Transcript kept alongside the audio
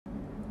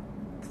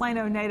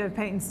Plano native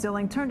Peyton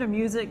Stilling turned to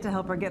music to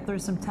help her get through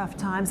some tough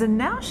times, and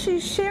now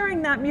she's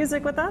sharing that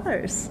music with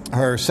others.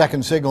 Her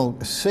second single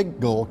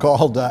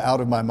called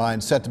Out of My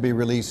Mind, set to be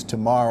released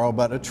tomorrow,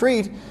 but a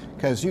treat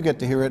because you get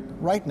to hear it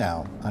right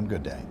now on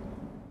Good Day.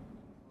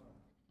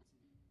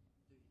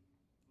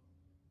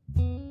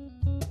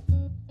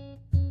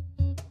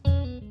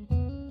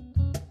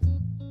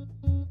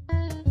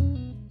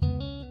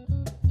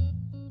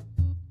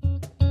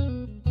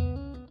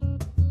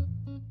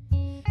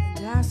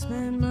 I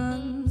spend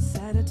months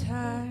at a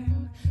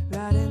time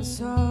writing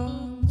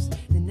songs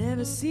that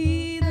never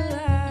see the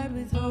light,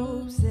 with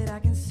hopes that I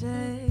can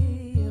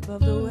stay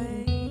above the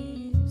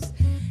waves.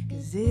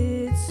 'Cause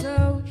it's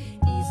so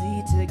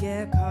easy to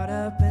get caught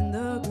up in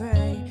the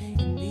gray,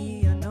 in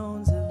the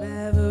unknowns of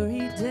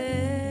every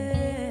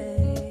day.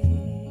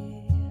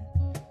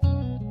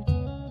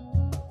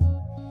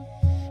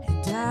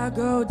 And I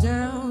go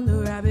down the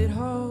rabbit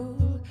hole,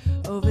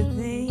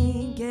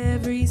 overthink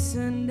every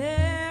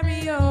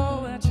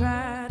scenario. I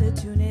try to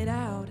tune it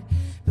out,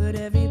 but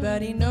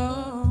everybody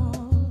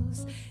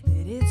knows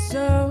that it's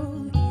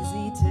so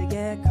easy to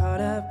get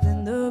caught up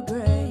in the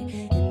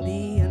gray, in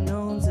the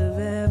unknowns of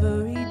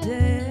every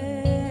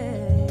day.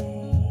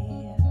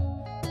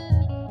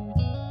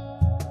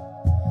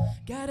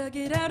 Gotta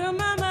get out of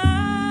my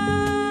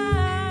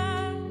mind,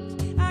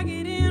 I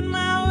get in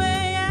my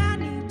way, I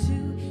need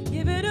to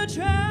give it a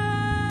try.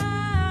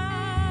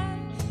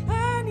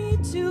 I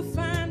need to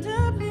find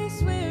a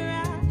place where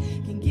I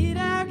can get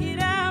out, get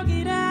out,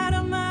 get out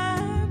of my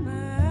mind.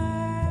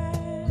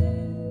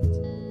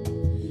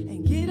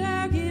 And get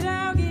out, get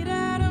out, get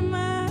out of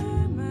my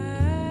mind.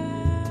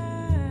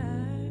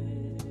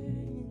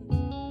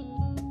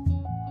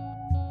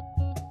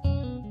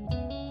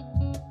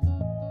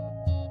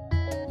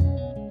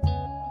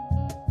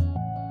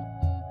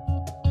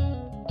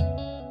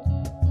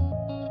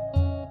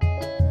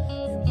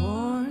 I'm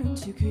born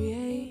to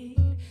create,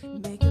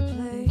 make a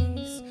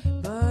place,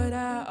 but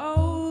I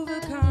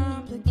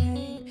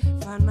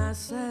overcomplicate, find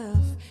myself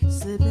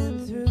slipping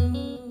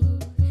through.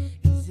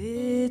 'Cause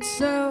it's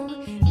so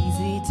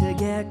easy to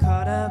get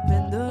caught up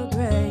in the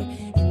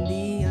gray, in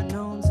the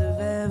unknowns of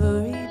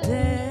every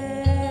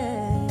day.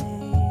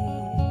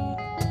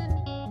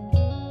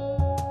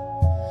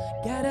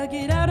 Gotta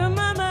get out of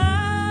my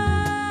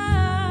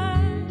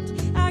mind,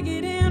 I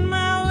get in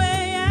my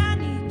way, I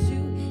need to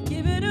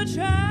give it a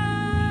try.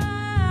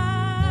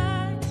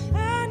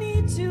 I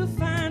need to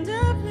find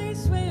a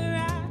place where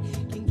I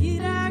can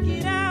get out,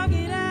 get out,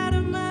 get out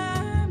of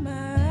my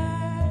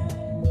mind.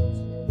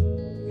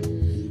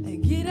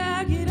 And get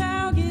out, get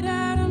out, get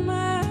out of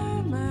my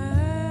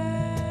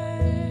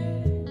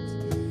mind.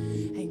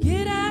 And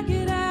get out,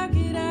 get out,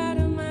 get out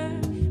of my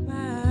mind.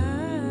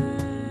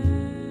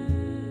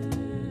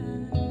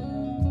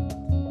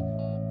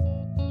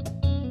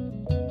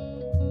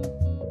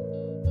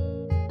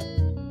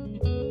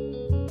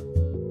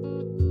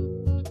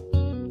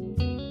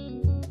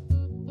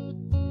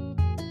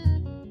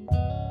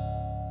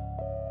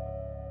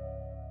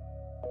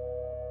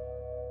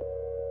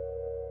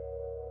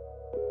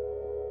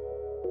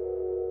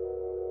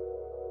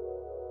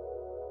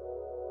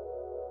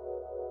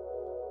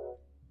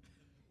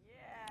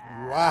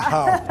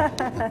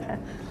 Wow.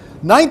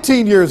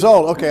 19 years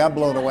old. Okay, I'm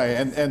blown away.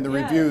 And the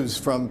reviews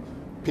from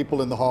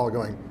people in the hall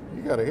going,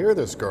 you got to hear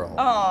this girl.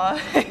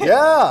 Aw.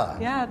 Yeah.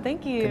 Yeah,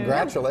 thank you.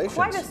 Congratulations.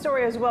 Quite a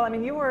story as well. I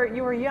mean, you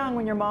were young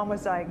when your mom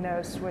was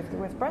diagnosed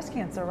with breast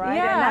cancer, right?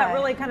 Yeah. And that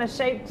really kind of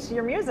shaped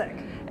your music.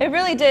 It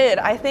really did.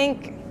 I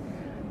think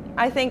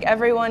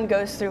everyone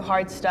goes through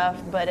hard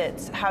stuff, but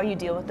it's how you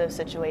deal with those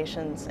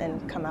situations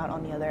and come out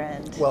on the other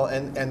end. Well,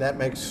 and that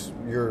makes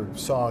your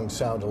song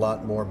sound a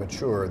lot more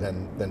mature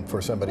than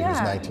for somebody who's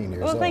 19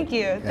 years old. Well, thank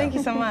you. Yeah. Thank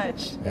you so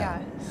much. Yeah.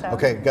 So.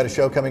 Okay, got a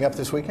show coming up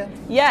this weekend?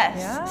 Yes.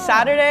 Yeah.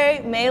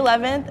 Saturday, May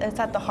 11th. It's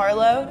at the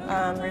Harlow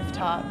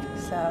rooftop.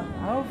 So.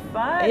 Oh,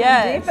 fun.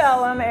 Yes. Deep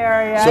Ellum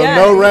area. So Yeah.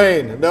 no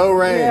rain, no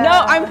rain. Yeah.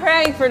 No, I'm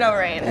praying for no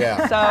rain.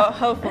 Yeah. So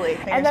hopefully,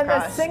 fingers And then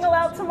crossed. the single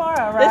out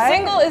tomorrow, right? The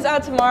single is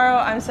out tomorrow.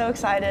 I'm so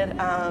excited.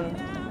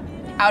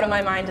 Out of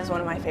My Mind is one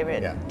of my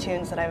favorite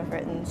tunes that I've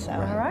written. So.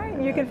 All right.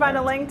 You can find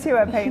a link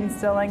to Peyton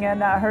Stilling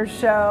and her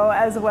show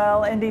as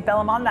well in Deep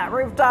Ellum on that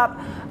rooftop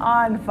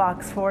on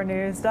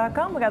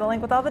fox4news.com. We got a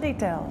link with all the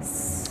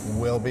details.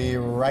 We'll be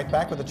right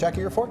back with a check of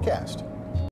your forecast.